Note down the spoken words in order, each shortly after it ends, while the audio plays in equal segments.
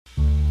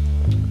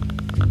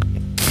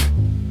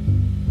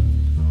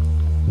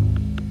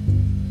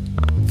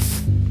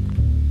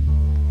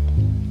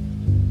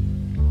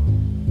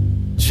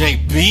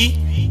beat.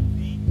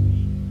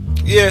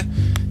 Yeah,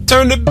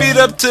 turn the beat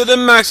up to the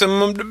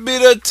maximum, the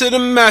beat up to the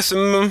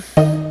maximum.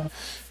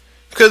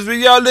 Cause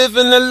we all live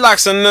in the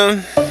locks on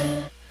them.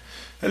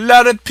 A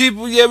lot of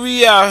people, yeah,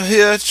 we out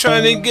here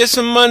trying to get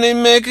some money,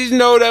 man, cause you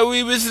know that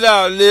we was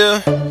out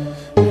there.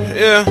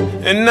 Yeah,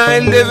 and I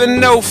ain't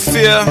living no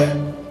fear,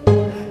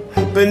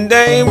 but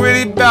they ain't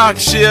really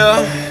bout you.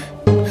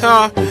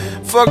 Huh,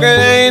 fucking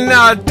ain't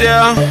out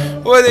there.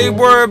 What they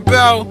worry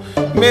about?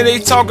 Man, they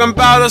talking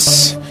about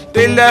us,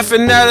 they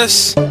laughing at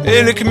us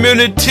in the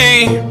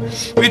community.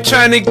 We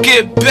trying to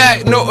get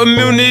back, no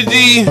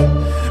immunity.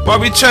 While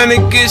we trying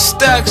to get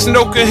stacks,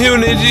 no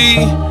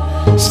community.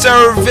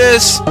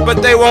 Service,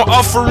 but they want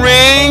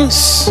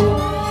offerings.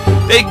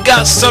 They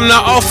got something to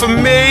offer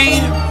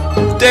me.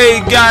 They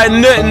ain't got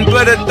nothing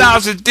but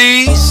 1,000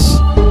 D's.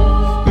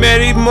 Man,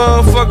 these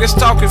motherfuckers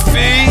talking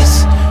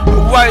fees.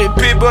 White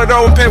people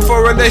don't pay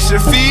for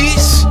relationship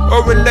fees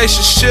or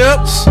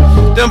relationships.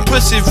 Them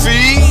pussy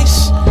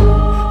fees.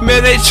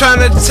 Man, they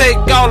tryna take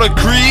all the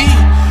greed.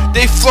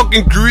 They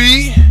fucking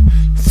greed.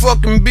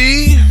 Fucking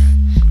B.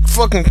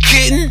 Fucking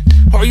kidding?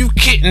 Are you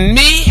kidding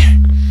me?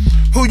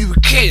 Who you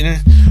kidding?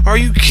 Are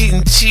you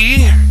kidding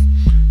T?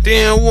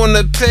 They don't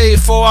wanna pay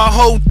for our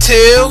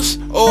hotels,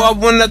 or I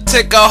wanna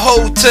take a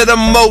hoe to the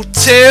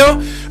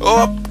motel,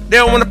 or they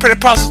don't wanna pay the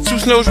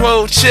prostitutes no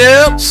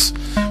hotels.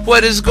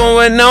 What is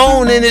going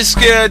on in this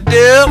scared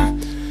dip?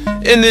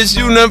 In this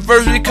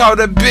universe we call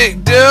the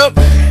big dip.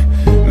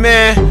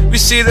 Man, we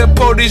see the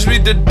police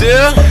read the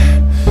dip,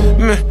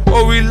 man,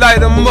 or we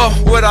light them up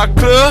with our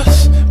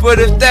clubs. But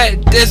if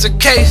that is the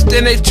case,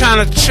 then they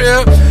tryna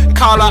trip.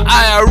 Call our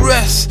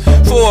IRS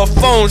for a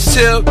phone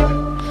tip,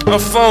 a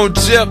phone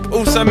jip.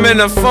 Oops, I'm in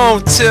a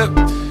phone tip.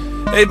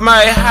 They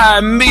might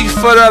hire me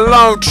for the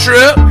long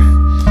trip.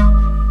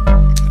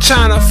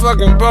 Tryna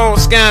fucking bone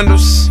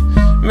scandals.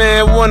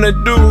 Man, want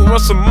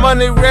some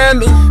money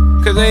random,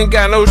 cause they ain't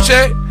got no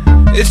check.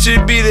 It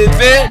should be the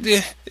vet,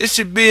 it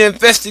should be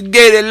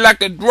investigated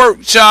like a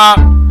work job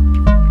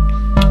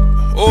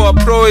or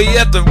employee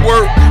at the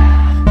work.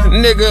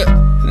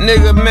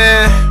 Nigga,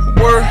 man,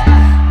 work.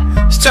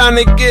 It's trying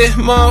to get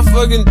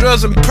motherfucking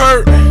drugs and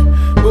perk,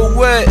 but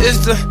where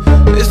is the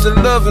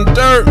love and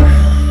dirt?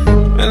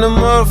 And the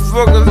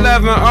motherfuckers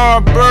laughing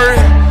all bird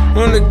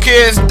when the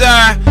kids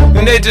die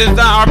and they just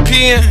not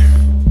RPing.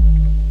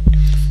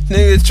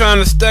 Niggas trying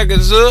to stack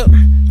us up,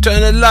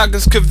 trying to lock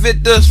us,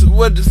 convict us with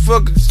what the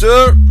fuck is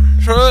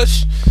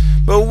trust.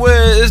 But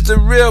where is the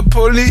real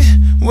police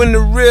when the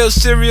real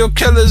serial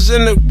killers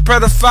and the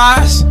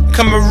pedophiles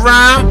come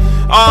around?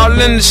 All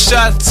in the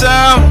shot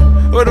town.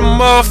 Where the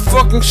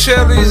motherfucking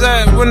Shelly's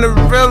at when the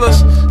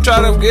realers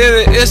try to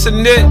get an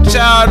internet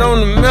child on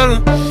the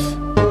middle?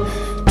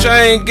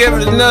 Try and give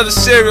it another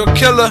serial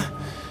killer.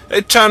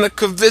 They trying to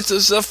convince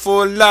us up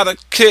for a lot of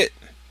kit.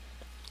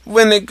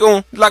 When they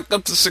gon' lock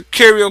up the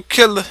serial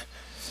killer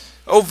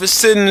over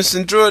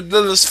sentencing drug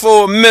dealers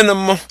for a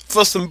minimum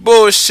for some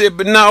bullshit,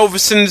 but not over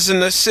sentencing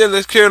the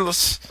serial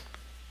killers.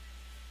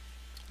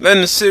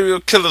 Letting the serial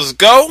killers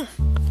go.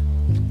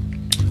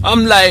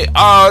 I'm like,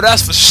 oh,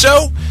 that's for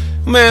sure.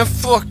 Man,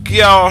 fuck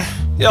y'all.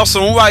 Y'all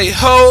some white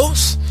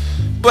hoes,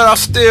 but I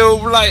still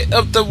light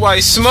up the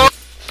white smoke.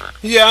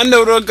 Yeah, I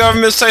know the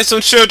government say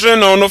some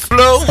children on the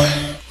floor,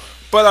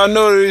 but I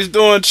know that he's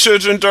doing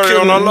children dirty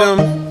on the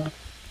low.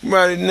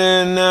 Right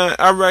now,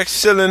 Iraq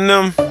selling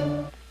them.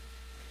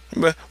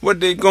 But what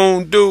they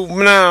gonna do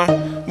now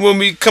when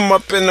we come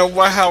up in the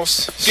White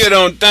House? Get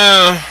on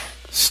down,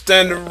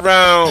 stand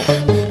around,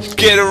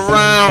 get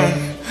around.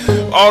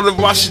 All the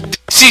Washington,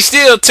 she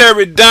still tear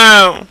it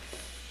down.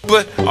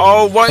 But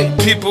all white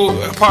people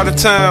are part of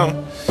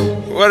town.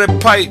 With a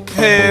pipe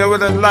pan,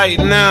 with a light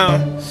now.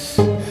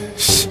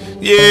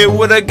 Yeah,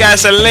 with a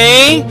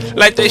gasoline,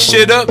 light they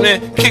shit up,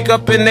 then kick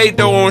up in they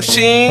door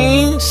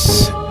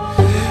machines.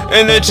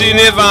 And the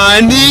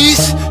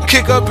Giovanni's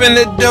kick up in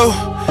the door.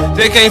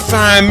 They can't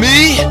find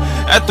me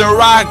after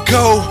I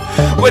go.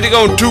 What they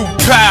gonna do,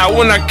 pal,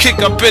 when I kick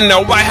up in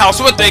the White House?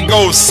 What they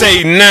gonna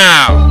say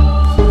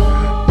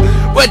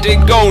now? What they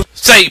gonna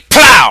say,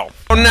 plow?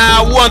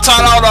 Now one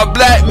taught all the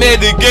black men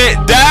to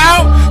get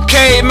down.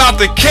 Came out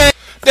the cave,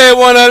 they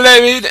wanna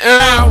let me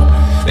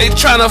down. They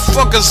tryna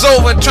fuck us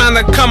over,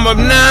 tryna come up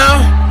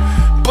now.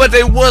 But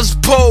they was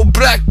poor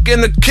black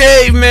in the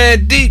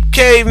caveman, deep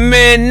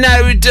caveman.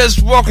 Now we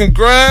just walking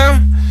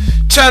ground.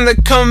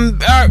 Tryna come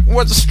back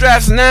with the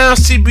straps now.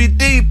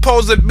 CBD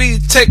supposed to be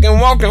taking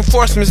walking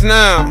enforcements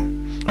now.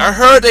 I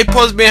heard they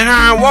supposed to be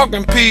hiring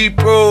walking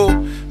people,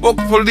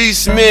 walking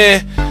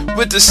policemen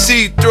with the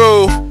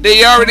see-through.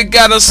 They already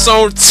got us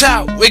on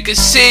top, we can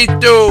see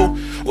through.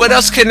 What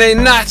else can they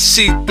not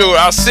see through?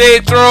 Our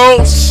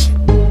see-throughs?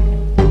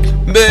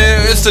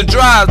 Man, it's a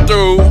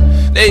drive-through.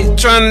 They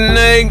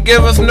tryna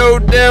give us no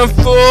damn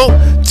fool.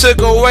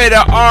 Took away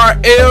the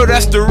RL,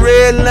 that's the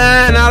red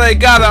line. Now they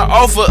gotta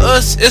offer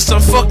us is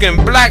some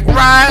fucking black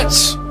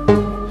rides.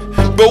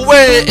 But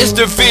where is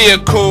the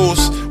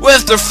vehicles?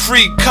 Where's the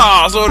free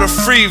cars or the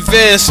free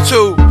vans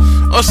too?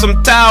 Or some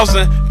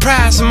 1,000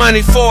 prize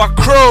money for a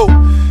crew?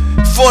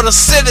 for the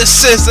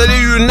citizens of the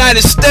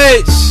United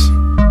States.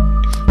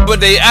 But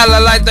they act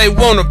like they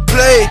wanna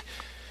play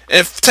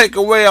and take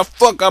away our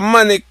fucking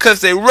money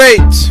cause they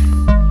raped,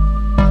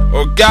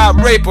 or got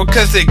raped or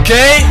cause they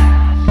gay.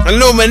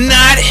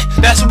 Illuminati,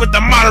 that's what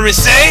the moderates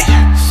say.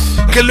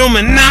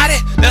 Illuminati,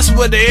 that's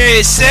what they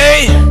always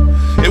say.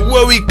 And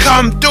when we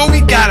come through,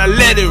 we gotta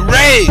let it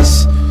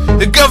raise.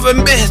 The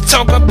government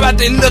talk about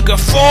they looking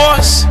for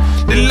us.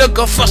 They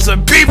looking for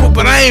some people,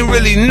 but I ain't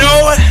really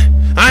know it.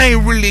 I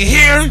ain't really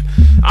hearing.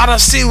 All I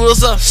see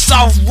was a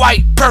soft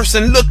white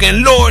person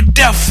looking Lord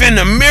Death in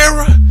the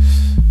mirror,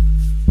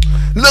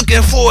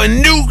 looking for a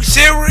new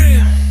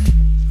series.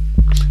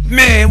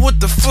 Man, what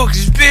the fuck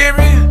is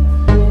burying?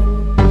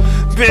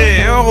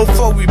 Man, oh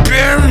fuck we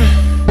burying.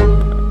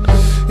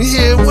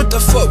 Yeah, what the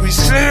fuck we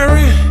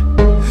slaring?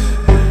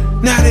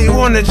 Now they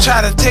wanna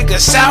try to take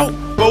us out,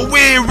 but we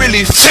ain't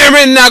really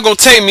fearing, not gonna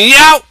take me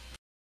out.